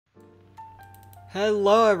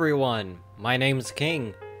Hello everyone, my name's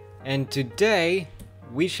King, and today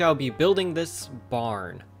we shall be building this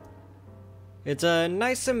barn. It's a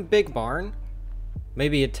nice and big barn,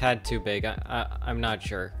 maybe a tad too big, I'm not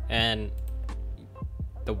sure, and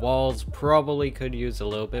the walls probably could use a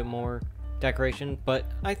little bit more decoration,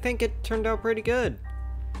 but I think it turned out pretty good.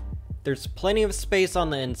 There's plenty of space on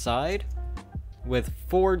the inside, with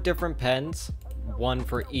 4 different pens, one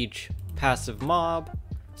for each passive mob.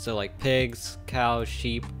 So like pigs, cows,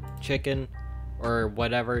 sheep, chicken, or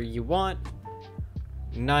whatever you want.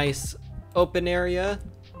 Nice open area,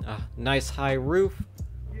 a nice high roof,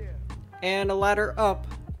 and a ladder up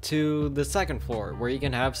to the second floor where you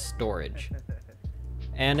can have storage.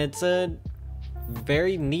 And it's a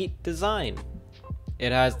very neat design.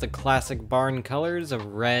 It has the classic barn colors of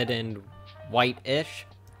red and white-ish,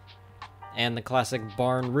 and the classic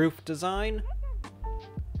barn roof design,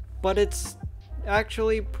 but it's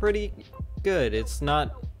actually pretty good. It's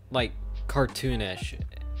not like cartoonish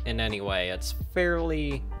in any way. It's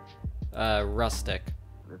fairly rustic.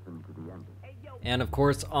 And of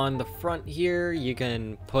course on the front here you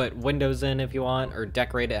can put windows in if you want, or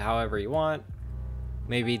decorate it however you want.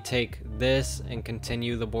 Maybe take this and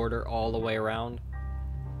continue the border all the way around.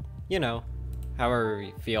 You know, however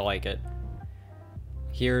you feel like it.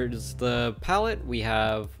 Here's the palette. We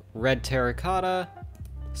have red terracotta,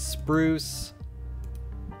 spruce,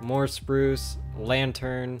 more spruce,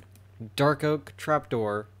 lantern, dark oak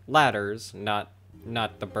trapdoor, ladders, not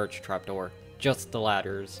the birch trapdoor, just the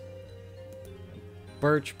ladders,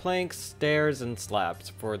 birch planks, stairs, and slabs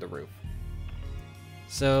for the roof.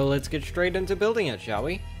 So let's get straight into building it, shall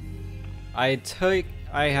we? I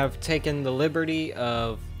have taken the liberty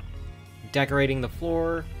of decorating the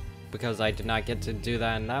floor because I did not get to do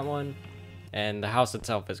that in that one, and the house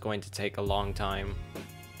itself is going to take a long time.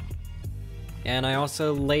 And I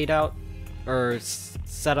also laid out, or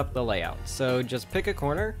set up the layout. So just pick a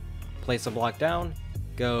corner, place a block down,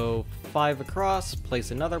 go 5 across,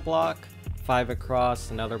 place another block, 5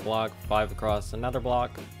 across, another block, 5 across, another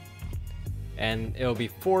block. And it'll be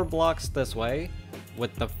 4 blocks this way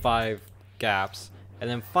with the 5 gaps, and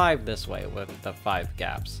then 5 this way with the 5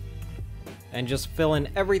 gaps. And just fill in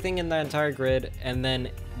everything in the entire grid, and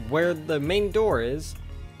then where the main door is,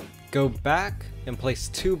 go back and place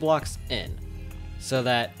 2 blocks in. So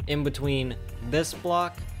that in between this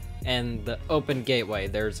block and the open gateway,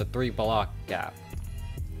 there's a 3 block gap.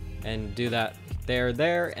 And do that there,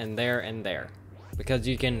 and there, and there. Because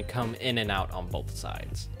you can come in and out on both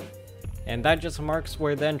sides. And that just marks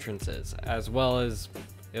where the entrance is, as well as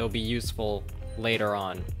it'll be useful later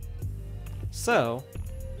on. So,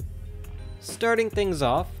 starting things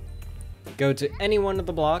off, go to any one of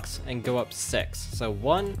the blocks and go up 6. So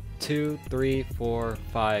 1, 2, 3, 4,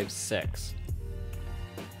 5, 6.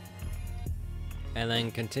 And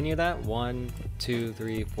then continue that 1, 2,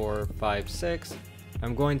 3, 4, 5, 6.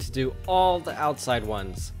 I'm going to do all the outside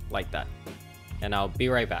ones like that, and I'll be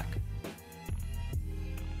right back.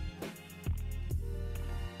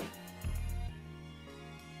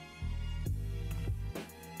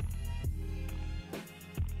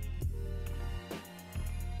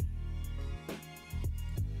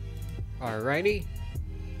 Alrighty,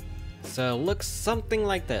 so it looks something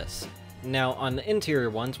like this. Now on the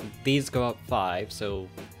interior ones, these go up 5, so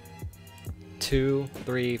 2,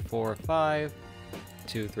 3, 4, 5,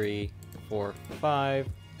 2, 3, 4, 5,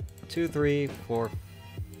 2, 3, 4,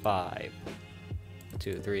 5,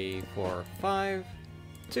 2, 3, 4, 5,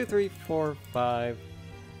 2, 3, 4, 5,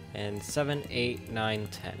 and 7, 8, 9,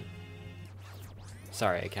 10.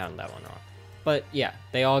 Sorry, I counted that one wrong. But yeah,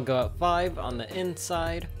 they all go up 5 on the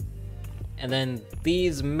inside. And then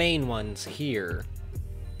these main ones here,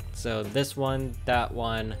 so this one, that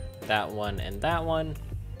one, and that one,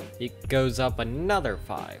 it goes up another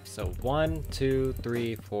 5. So 1, 2,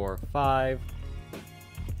 3, 4, 5.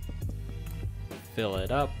 Fill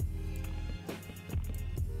it up.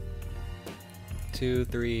 2,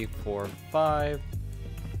 3, 4, 5.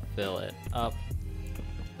 Fill it up.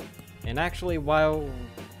 And actually, while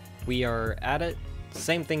we are at it,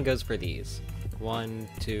 same thing goes for these. 1,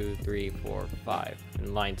 2, 3, 4, 5,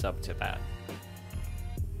 and lines up to that.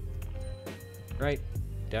 Right?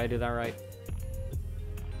 Did I do that right?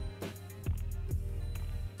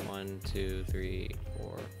 1, 2, 3,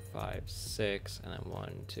 4, 5, 6, and then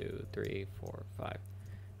 1, 2, 3, 4, 5.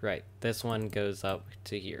 Right, this one goes up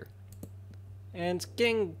to here. And it's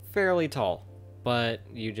getting fairly tall, but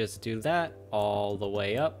you just do that all the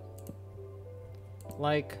way up.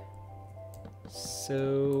 Like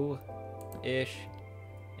so. Ish,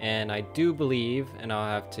 and I do believe, and I'll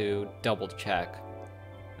have to double check,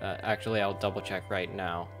 actually I'll double check right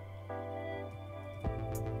now,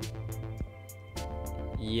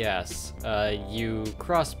 Yes, you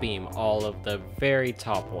crossbeam all of the very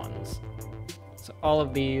top ones. So all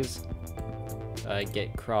of these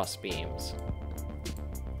get crossbeams.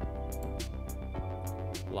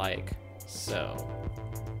 Like so.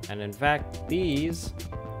 And in fact, these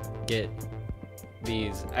get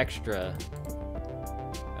these extra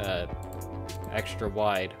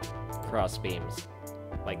wide crossbeams.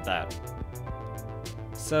 Like that.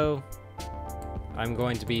 So, I'm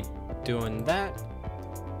going to be doing that.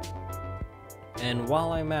 And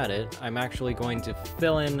while I'm at it, I'm actually going to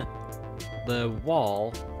fill in the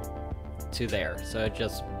wall to there. So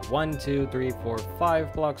just 1, 2, 3, 4,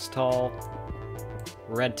 5 blocks tall,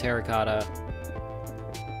 red terracotta,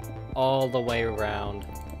 all the way around.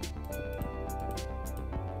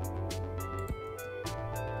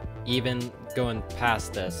 Even going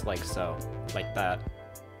past this, like so, like that.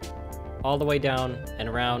 All the way down and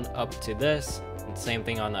around up to this, and same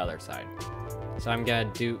thing on the other side. So I'm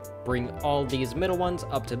gonna bring all these middle ones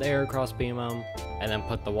up to there, crossbeam them, and then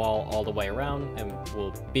put the wall all the way around, and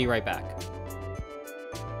we'll be right back.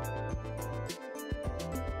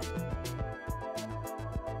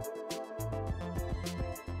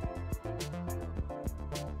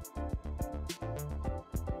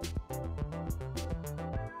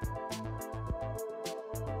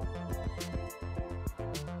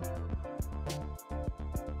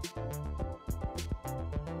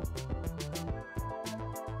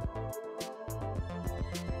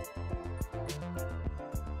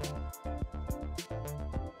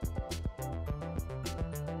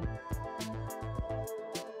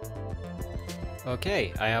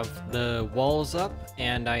 Okay, I have the walls up,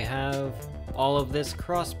 and I have all of this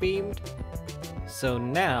cross-beamed. So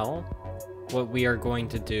now, what we are going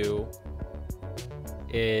to do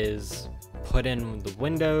is put in the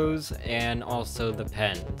windows and also the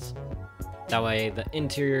pens. That way the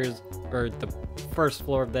interiors, or the first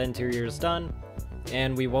floor of the interior is done,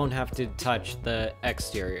 and we won't have to touch the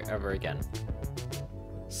exterior ever again.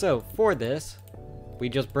 So for this, we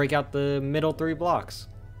just break out the middle 3 blocks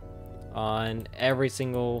on every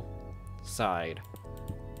single side.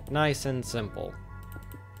 Nice and simple.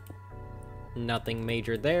 Nothing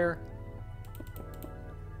major there.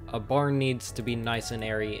 A barn needs to be nice and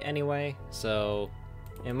airy anyway, so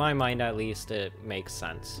in my mind at least it makes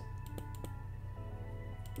sense.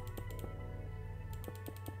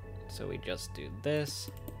 So we just do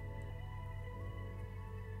this.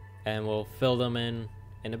 And we'll fill them in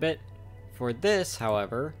a bit. For this,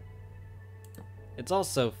 however, it's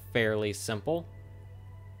also fairly simple.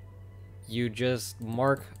 You just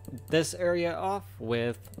mark this area off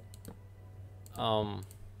with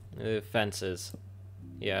fences.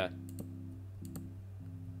 Yeah.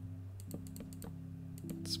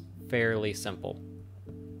 It's fairly simple.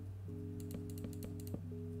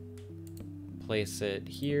 Place it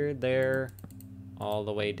here, there, all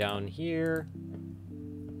the way down here,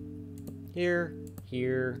 here,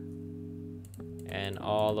 here, and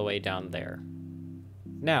all the way down there.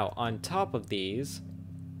 Now, on top of these,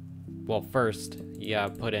 well, first, you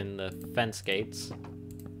gotta put in the fence gates.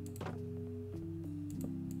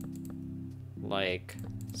 Like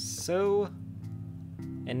so.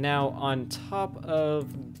 And now, on top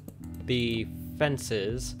of the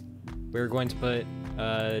fences, we're going to put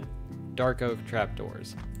dark oak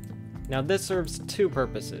trapdoors. Now, this serves 2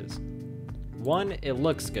 purposes. 1, it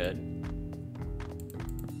looks good.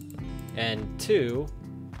 And 2,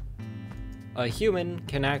 a human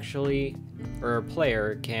can actually, or a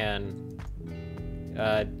player can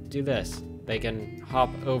do this. They can hop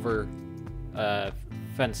over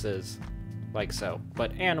fences like so,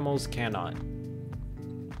 but animals cannot.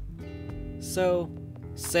 So,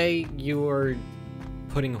 say you are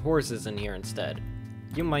putting horses in here instead.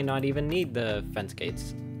 You might not even need the fence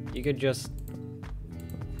gates. You could just,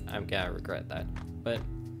 I'm gonna regret that, but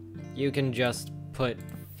you can just put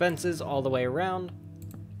fences all the way around,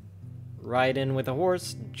 ride in with a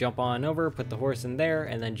horse, jump on over, put the horse in there,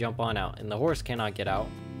 and then jump on out. And the horse cannot get out,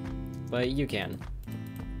 but you can.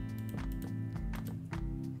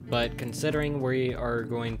 But considering we are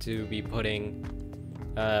going to be putting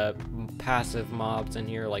passive mobs in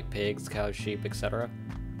here like pigs, cows, sheep, etc.,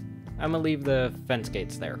 I'm gonna leave the fence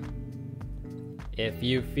gates there. If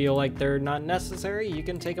you feel like they're not necessary, you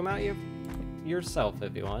can take them out yourself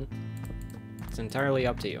if you want. It's entirely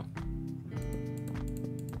up to you.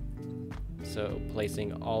 So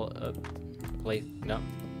placing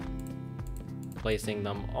placing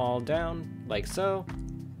them all down like so.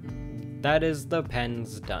 That is the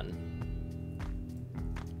pens done.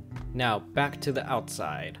 Now back to the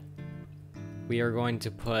outside. We are going to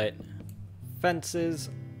put fences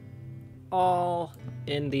all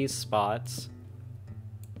in these spots.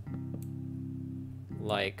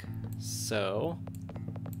 like so.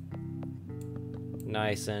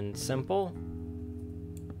 Nice and simple.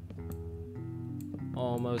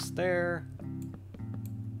 Almost there.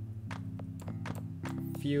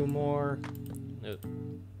 Few more. Oop.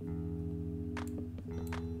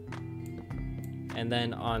 And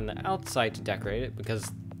then on the outside to decorate it,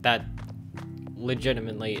 because that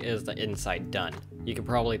legitimately is the inside done. You could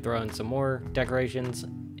probably throw in some more decorations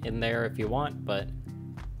in there if you want, but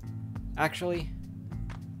actually,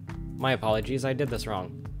 my apologies, I did this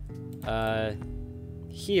wrong.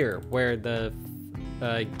 Here, where the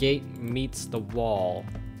gate meets the wall,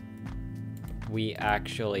 we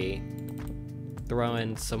actually throw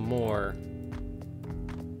in some more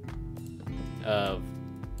of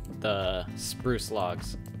the spruce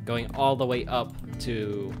logs, going all the way up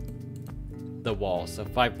to the wall, so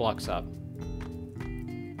 5 blocks up.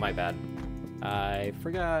 My bad. I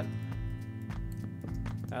forgot.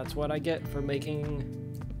 That's what I get for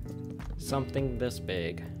making something this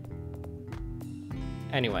big.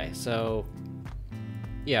 Anyway, so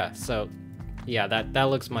yeah, that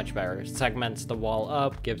looks much better. Segments the wall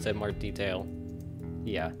up, gives it more detail.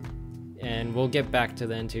 Yeah. And we'll get back to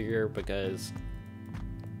the interior because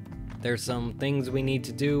there's some things we need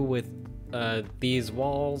to do with these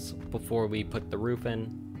walls before we put the roof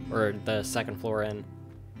in, or the second floor in.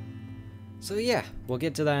 So yeah, we'll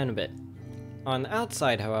get to that in a bit. On the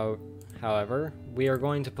outside, however, we are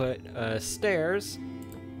going to put stairs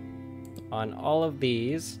on all of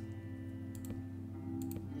these,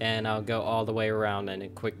 and I'll go all the way around in a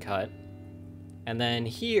quick cut. And then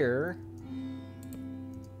here,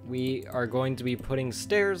 we are going to be putting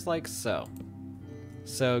stairs like so.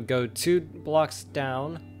 So go 2 blocks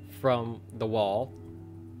down from the wall,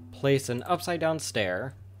 place an upside down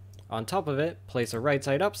stair. On top of it, place a right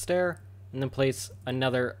side up stair, and then place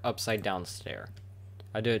another upside down stair.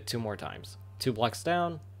 I do it 2 more times. 2 blocks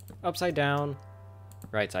down, upside down,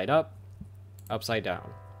 right side up, upside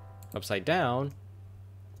down,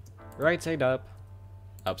 right side up,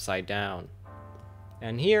 upside down.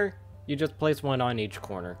 And here, you just place one on each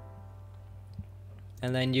corner.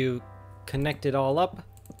 And then you connect it all up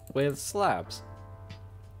with slabs,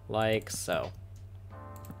 like so.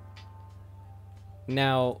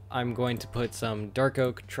 Now I'm going to put some dark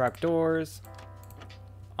oak trapdoors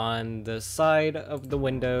on the side of the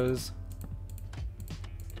windows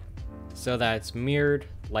so that it's mirrored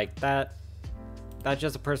like that. That's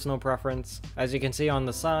just a personal preference. As you can see on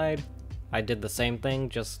the side, I did the same thing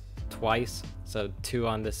just twice. So 2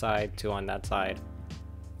 on this side, 2 on that side.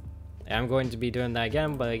 And I'm going to be doing that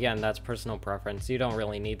again, but again, that's personal preference. You don't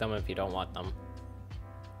really need them if you don't want them.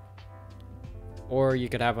 Or you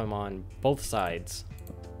could have them on both sides.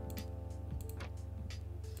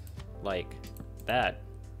 Like that.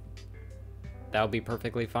 That would be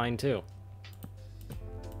perfectly fine too.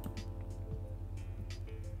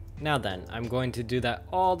 Now then, I'm going to do that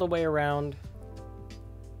all the way around.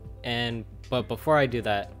 But before I do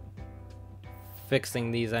that,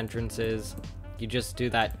 fixing these entrances, you just do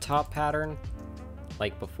that top pattern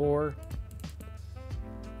like before.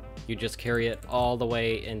 You just carry it all the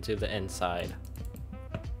way into the inside.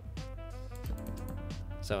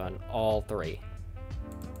 So on all 3,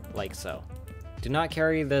 like so. Do not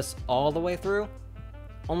carry this all the way through,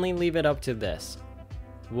 only leave it up to this.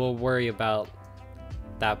 We'll worry about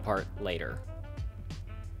that part later.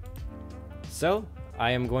 So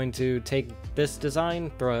I am going to take this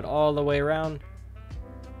design, throw it all the way around,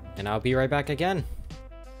 and I'll be right back again.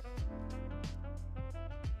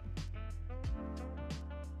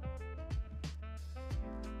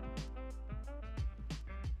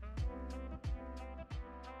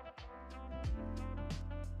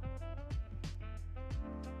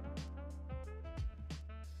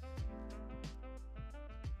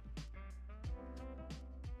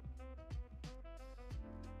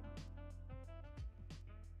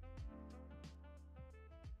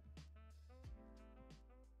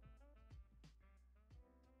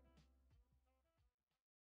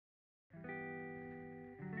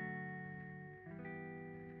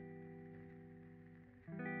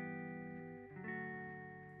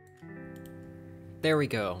 There we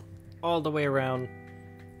go. All the way around.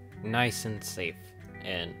 Nice and safe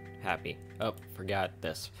and happy. Oh, forgot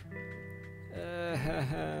this.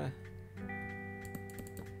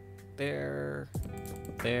 There.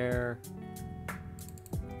 There.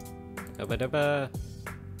 Hubba-dubba.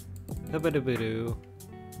 Hubba-dubba-doo.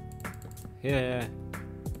 Yeah.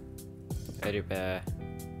 Hubba.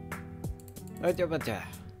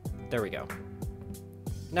 There we go.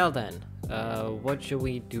 Now then, what should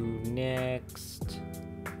we do next?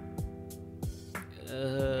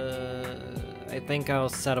 I think I'll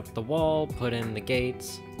set up the wall, put in the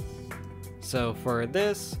gates. So for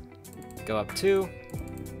this, go up 2.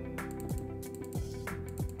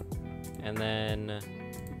 And then,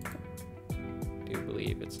 do you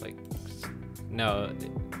believe it's like, no,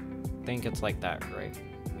 I think it's like that, right?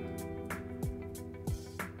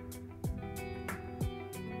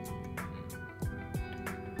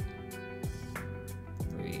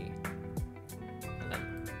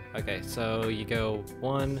 Okay, so you go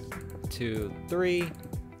 1, 2, 3,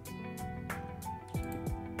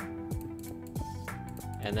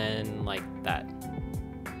 and then like that,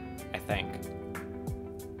 I think.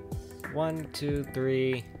 1, 2,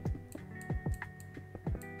 3,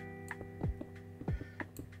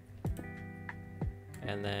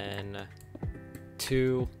 and then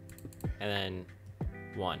 2, and then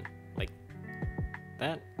 1, like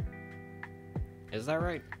that. Is that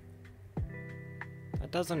right?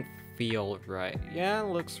 That doesn't feel right. Yeah, it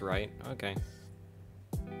looks right. Okay.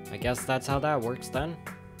 I guess that's how that works then.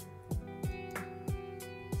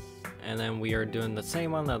 And then we are doing the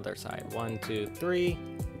same on the other side. 1, 2, 3.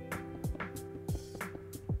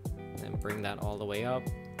 And bring that all the way up.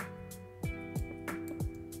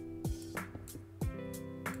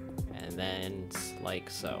 And then like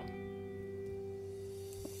so.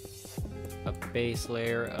 A base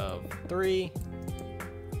layer of 3.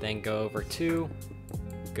 Then go over 2.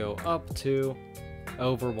 Go up 2,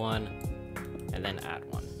 over 1, and then add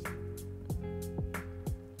 1.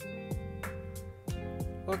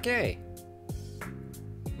 Okay.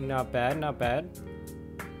 Not bad, not bad.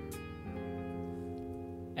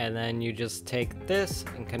 And then you just take this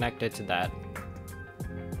and connect it to that.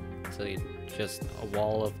 So you just a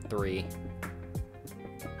wall of 3.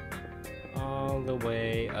 All the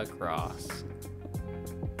way across.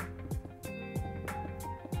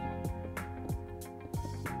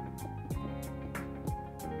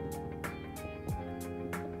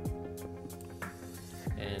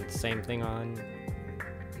 Same thing on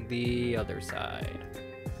the other side.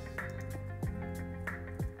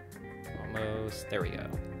 Almost, there we go.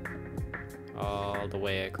 All the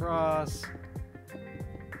way across.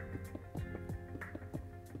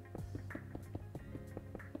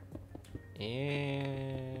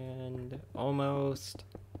 And almost.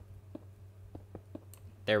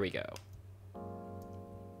 There we go.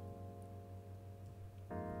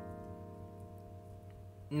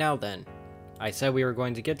 Now then. I said we were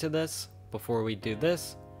going to get to this before we do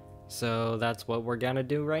this, so that's what we're gonna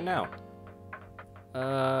do right now.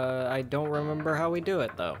 I don't remember how we do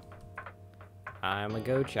it though. I'ma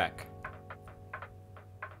go check.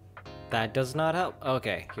 That does not help.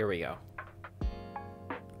 Okay, here we go.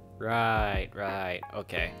 Right,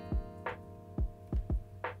 okay.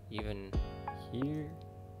 Even here?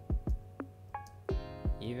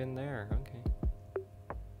 Even there, okay.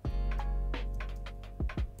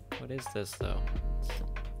 What is this though? It's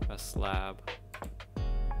a slab.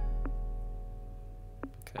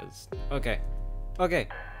 Because, okay.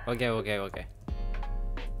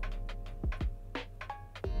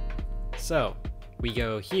 So, we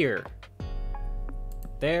go here.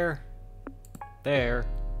 There,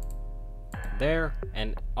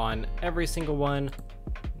 and on every single one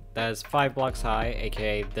that is 5 blocks high,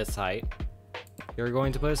 aka this height, you're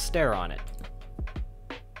going to put a stair on it.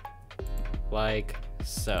 Like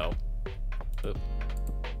so. Oop.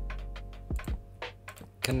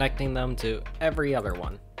 Connecting them to every other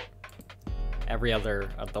one. Every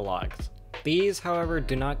other of the logs. These, however,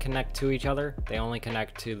 do not connect to each other. They only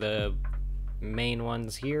connect to the main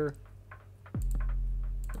ones here.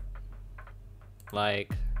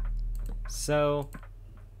 Like so.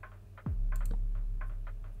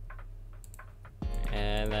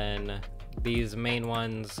 And then these main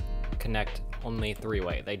ones connect only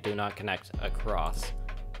 3-way. They do not connect across.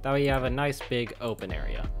 That way you have a nice big open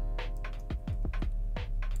area.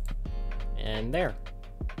 And there.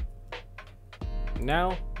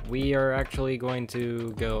 Now we are actually going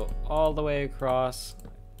to go all the way across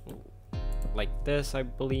like this, I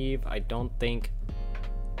believe. I don't think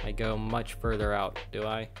I go much further out, do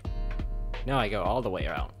I? No, I go all the way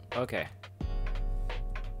out. Okay.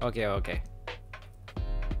 Okay.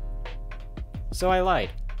 So I lied.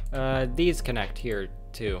 These connect here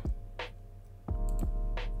too.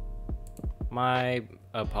 My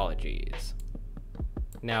apologies.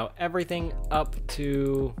 Now everything up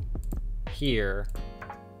to here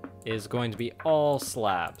is going to be all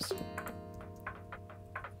slabs.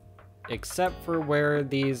 Except for where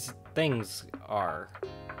these things are.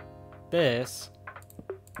 This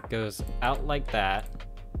goes out like that.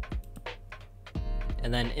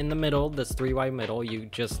 And then in the middle, this 3-wide middle, you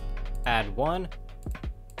just add 1,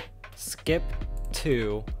 skip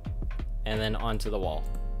 2, and then onto the wall.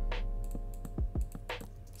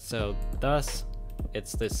 So thus,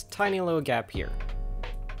 it's this tiny little gap here.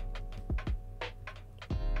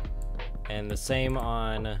 And the same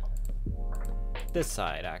on this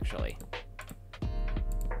side, actually.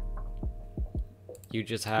 You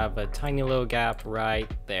just have a tiny little gap right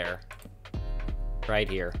there, right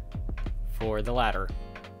here, for the ladder.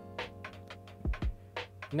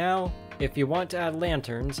 Now, if you want to add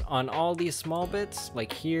lanterns on all these small bits,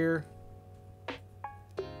 like here,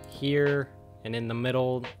 here, and in the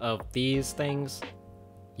middle of these things,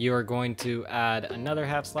 you are going to add another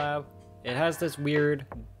half slab. It has this weird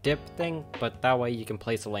dip thing, but that way you can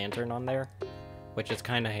place a lantern on there, which is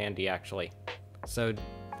kind of handy actually. So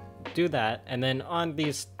do that, and then on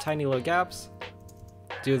these tiny little gaps,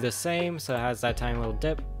 do the same so it has that tiny little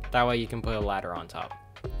dip. That way you can put a ladder on top.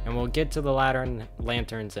 And we'll get to the ladder and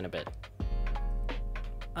lanterns in a bit.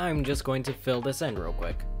 I'm just going to fill this in real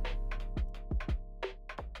quick.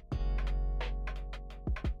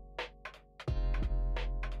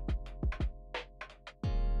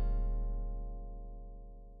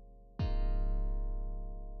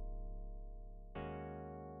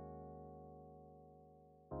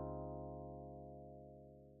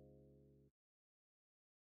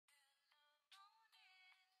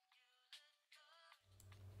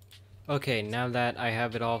 Okay, now that I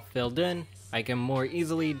have it all filled in, I can more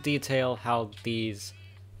easily detail how these,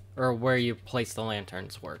 or where you place the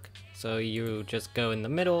lanterns work. So you just go in the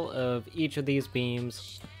middle of each of these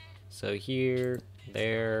beams. So here,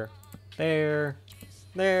 there, there,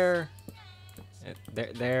 there,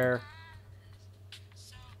 there.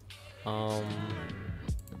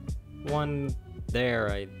 One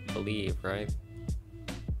there, I believe, right?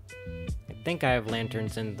 I think I have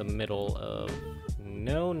lanterns in the middle of...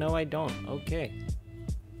 No, I don't. Okay.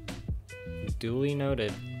 Duly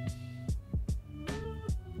noted.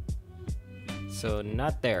 So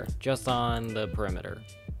not there, just on the perimeter.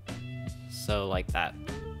 So like that.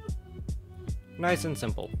 Nice and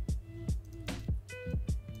simple.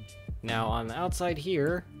 Now on the outside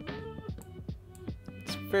here,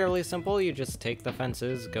 it's fairly simple. You just take the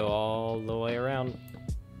fences, go all the way around.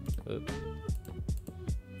 Oops.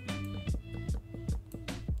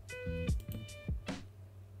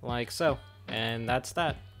 Like so, and that's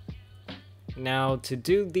that. Now to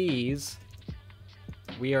do these,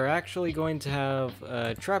 we are actually going to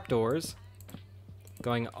have trapdoors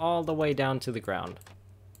going all the way down to the ground,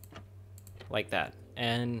 like that.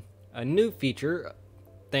 And a new feature,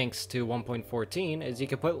 thanks to 1.14, is you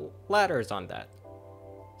can put ladders on that.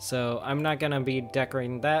 So I'm not gonna be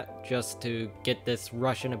decorating that, just to get this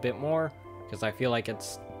rushing a bit more, because I feel like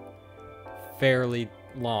it's fairly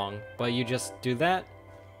long. But you just do that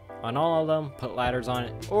on all of them, put ladders on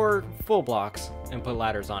it, or full blocks and put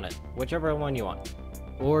ladders on it, whichever one you want.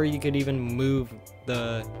 Or you could even move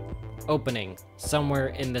the opening somewhere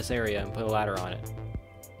in this area and put a ladder on it.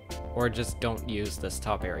 Or just don't use this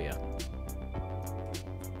top area.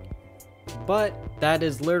 But that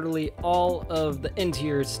is literally all of the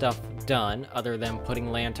interior stuff done, other than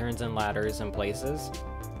putting lanterns and ladders in places.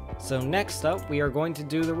 So next up, we are going to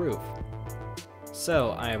do the roof.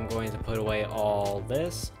 So I am going to put away all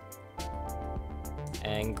this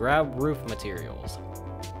and grab roof materials.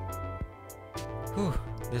 Whew,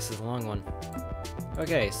 this is a long one.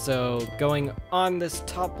 Okay, so going on this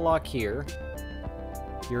top block here,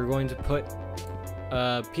 you're going to put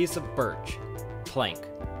a piece of birch plank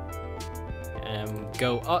and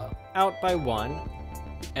go up, out by one,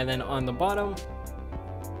 and then on the bottom,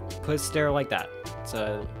 put a stair like that,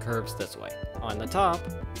 so it curves this way. On the top,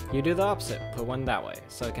 you do the opposite, put one that way,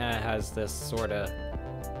 so it kind of has this sort of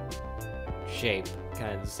shape,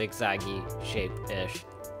 kind of zigzaggy shape-ish.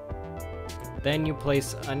 Then you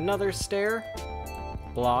place another stair,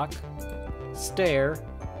 block, stair,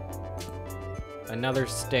 another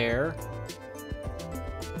stair,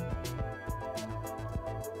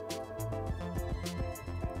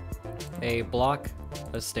 a block,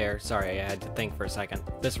 a stair. Sorry, I had to think for a second.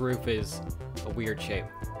 This roof is a weird shape.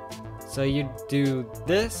 So you do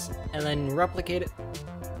this, and then replicate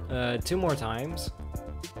it 2 more times.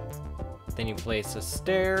 Then you place a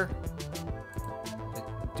stair.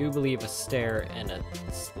 I do believe a stair and a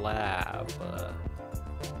slab.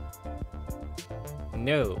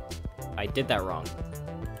 No, I did that wrong.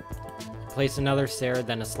 Place another stair,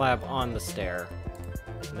 then a slab on the stair.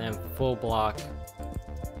 And then full block.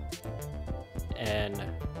 And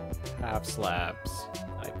half slabs.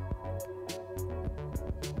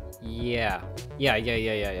 Yeah.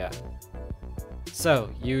 So,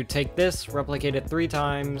 you take this, replicate it 3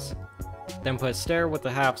 times, then put a stair with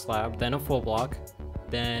a half slab, then a full block,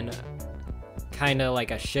 then kind of like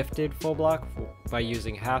a shifted full block by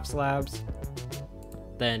using half slabs.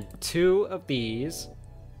 Then 2 of these.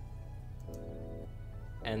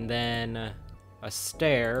 And then a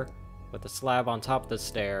stair with a slab on top of the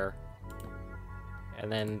stair.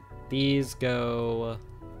 And then these go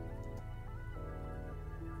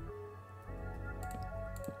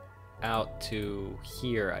out to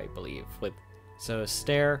here, I believe. So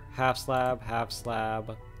stair, half slab, half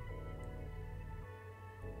slab,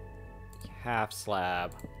 half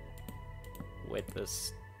slab with the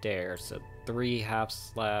stair. So 3 half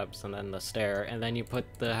slabs and then the stair, and then you put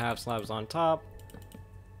the half slabs on top.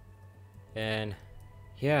 And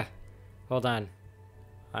yeah, hold on,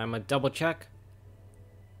 I'm gonna double check.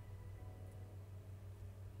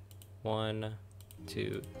 1,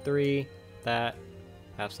 2, 3, that,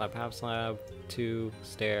 half slab, 2,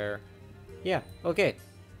 stair. Yeah, okay.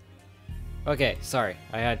 Okay, sorry,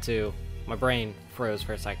 my brain froze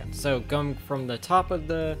for a second. So going from the top of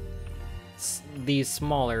these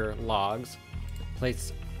smaller logs,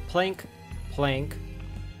 place plank,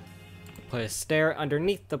 put a stair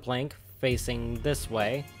underneath the plank facing this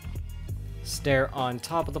way, stair on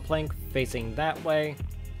top of the plank facing that way,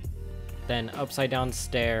 then upside down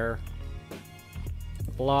stair,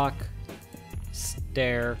 block,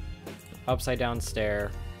 stair, upside down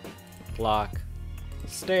stair, block,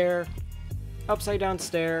 stair, upside down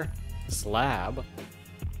stair, slab,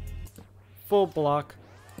 full block,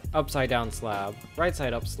 upside down slab, right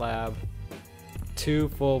side up slab, 2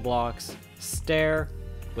 full blocks, stair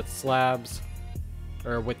with slabs,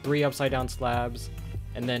 or with 3 upside down slabs,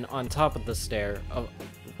 and then on top of the stair,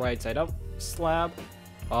 right side up slab,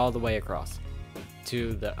 all the way across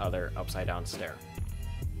to the other upside down stair.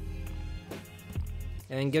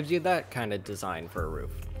 And gives you that kind of design for a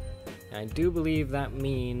roof. And I do believe that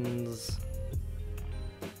means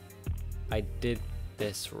I did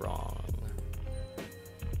this wrong.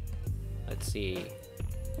 Let's see.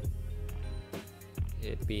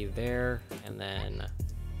 It'd be there, and then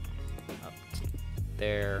up to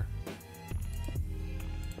there.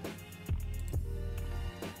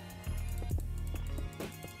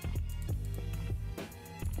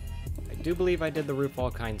 I do believe I did the roof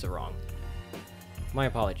all kinds of wrong. My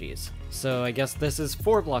apologies. So I guess this is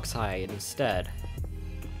 4 blocks high instead.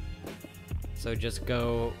 So just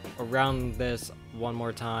go around this one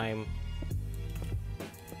more time.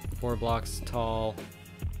 4 blocks tall.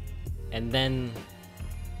 And then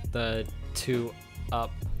the 2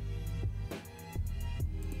 up.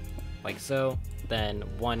 Like so. Then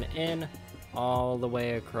 1 in, all the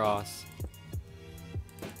way across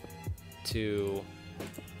to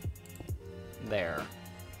there.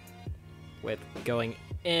 With going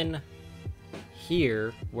in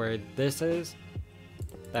here, where this is,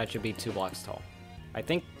 that should be 2 blocks tall. I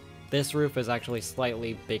think this roof is actually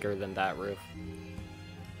slightly bigger than that roof.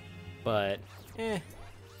 But,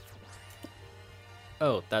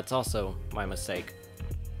 oh, that's also my mistake.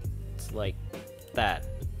 It's like that.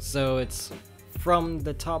 So it's from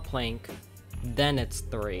the top plank, then it's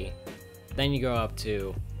 3, then you go up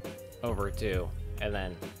 2, over 2, and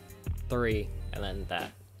then 3, and then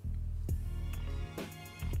that.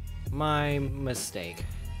 My mistake.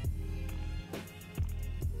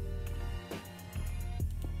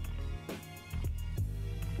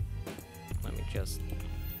 Let me just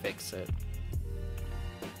fix it.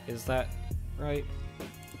 Is that right?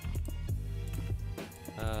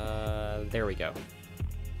 There we go.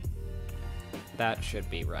 That should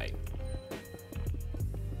be right.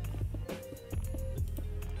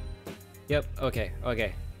 Yep,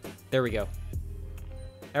 okay. There we go.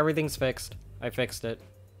 Everything's fixed. I fixed it.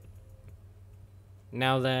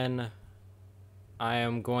 Now then, I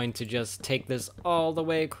am going to just take this all the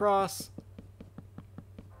way across,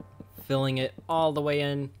 filling it all the way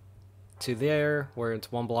in to there, where it's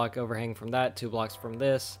 1 block overhang from that, 2 blocks from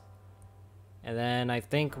this, and then I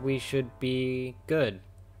think we should be good,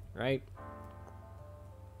 right?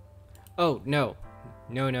 Oh, no.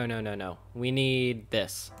 No. We need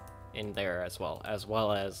this in there as well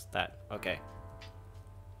as that. Okay.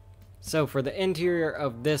 So for the interior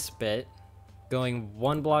of this bit, going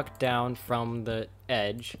 1 block down from the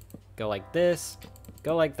edge, go like this,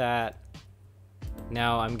 go like that.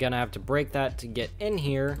 Now I'm gonna have to break that to get in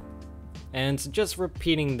here, and it's just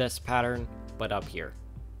repeating this pattern, but up here.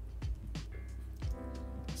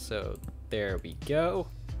 So there we go.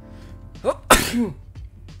 Oh.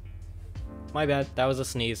 My bad, that was a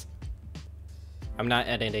sneeze. I'm not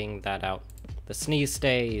editing that out. The sneeze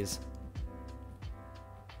stays.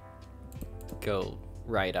 Go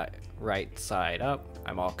right side up.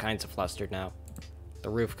 I'm all kinds of flustered now. The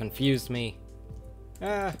roof confused me.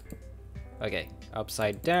 Okay,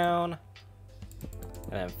 upside down.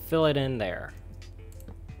 and then fill it in there.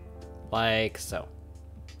 Like so.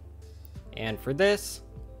 And for this,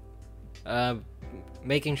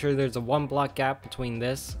 making sure there's a 1 block gap between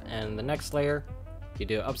this and the next layer, you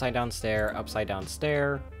do upside down stair,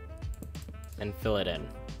 and fill it in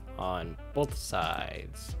on both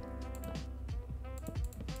sides.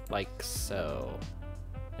 Like so.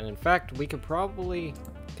 And in fact, we could probably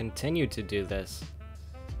continue to do this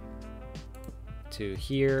to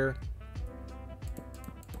here.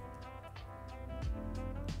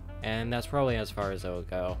 And that's probably as far as it will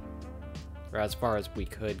go. Or as far as we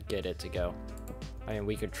could get it to go. I mean,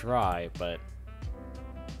 we could try, but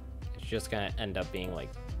it's just gonna end up being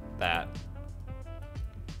like that.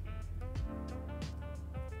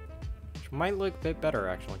 Which might look a bit better,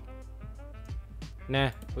 actually.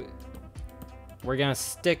 Nah, we're gonna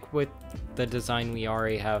stick with the design we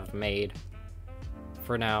already have made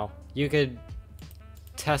for now. You could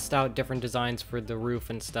test out different designs for the roof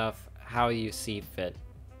and stuff, how you see fit.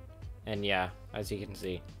 And yeah, as you can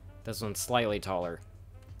see, this one's slightly taller.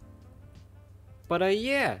 But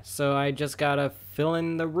yeah, so I just gotta fill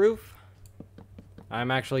in the roof.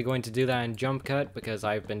 I'm actually going to do that in jump cut because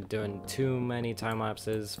I've been doing too many time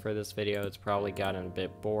lapses for this video. It's probably gotten a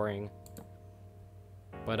bit boring.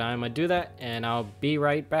 But I'm gonna do that and I'll be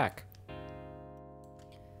right back.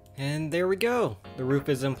 And there we go, the roof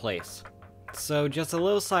is in place. So just a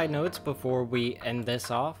little side notes before we end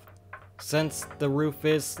this off. Since the roof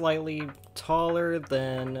is slightly taller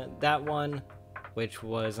than that one, which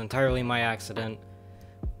was entirely my accident,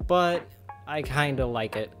 but I kinda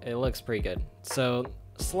like it. It looks pretty good. So,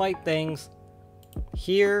 slight things.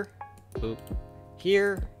 Here,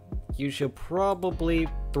 here, you should probably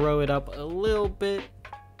throw it up a little bit,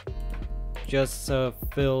 just so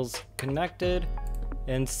it feels connected.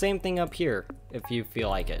 And same thing up here, if you feel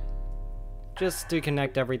like it. Just to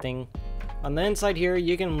connect everything. On the inside here,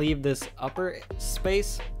 you can leave this upper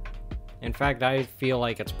space. In fact, I feel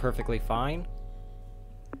like it's perfectly fine.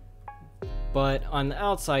 But on the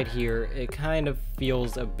outside here, it kind of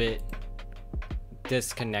feels a bit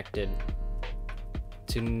disconnected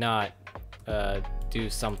to not do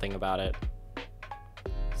something about it.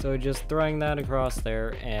 So just throwing that across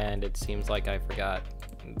there, and it seems like I forgot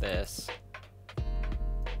this.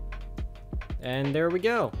 And there we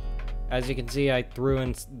go. As you can see, I threw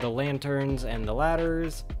in the lanterns and the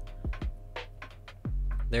ladders.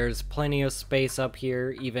 There's plenty of space up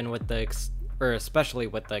here, even with the especially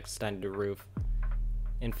with the extended roof.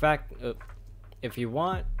 In fact, if you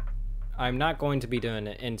want, I'm not going to be doing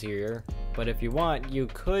an interior, but if you want, you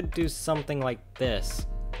could do something like this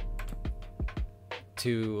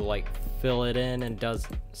to like fill it in and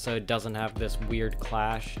so it doesn't have this weird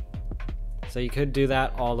clash. So you could do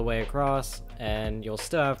that all the way across and you'll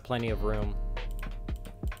still have plenty of room.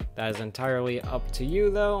 That is entirely up to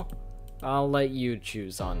you though. I'll let you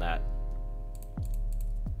choose on that.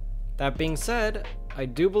 That being said, I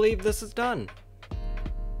do believe this is done.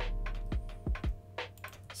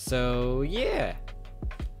 So yeah.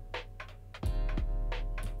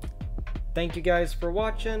 Thank you guys for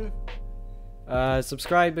watching.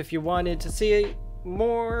 Subscribe if you wanted to see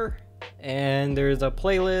more. And there's a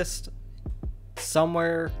playlist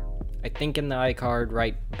somewhere, I think in the iCard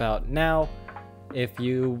right about now, if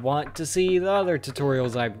you want to see the other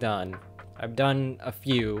tutorials I've done. I've done a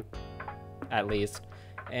few, at least.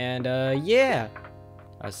 And yeah,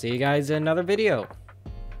 I'll see you guys in another video.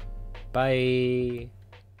 Bye.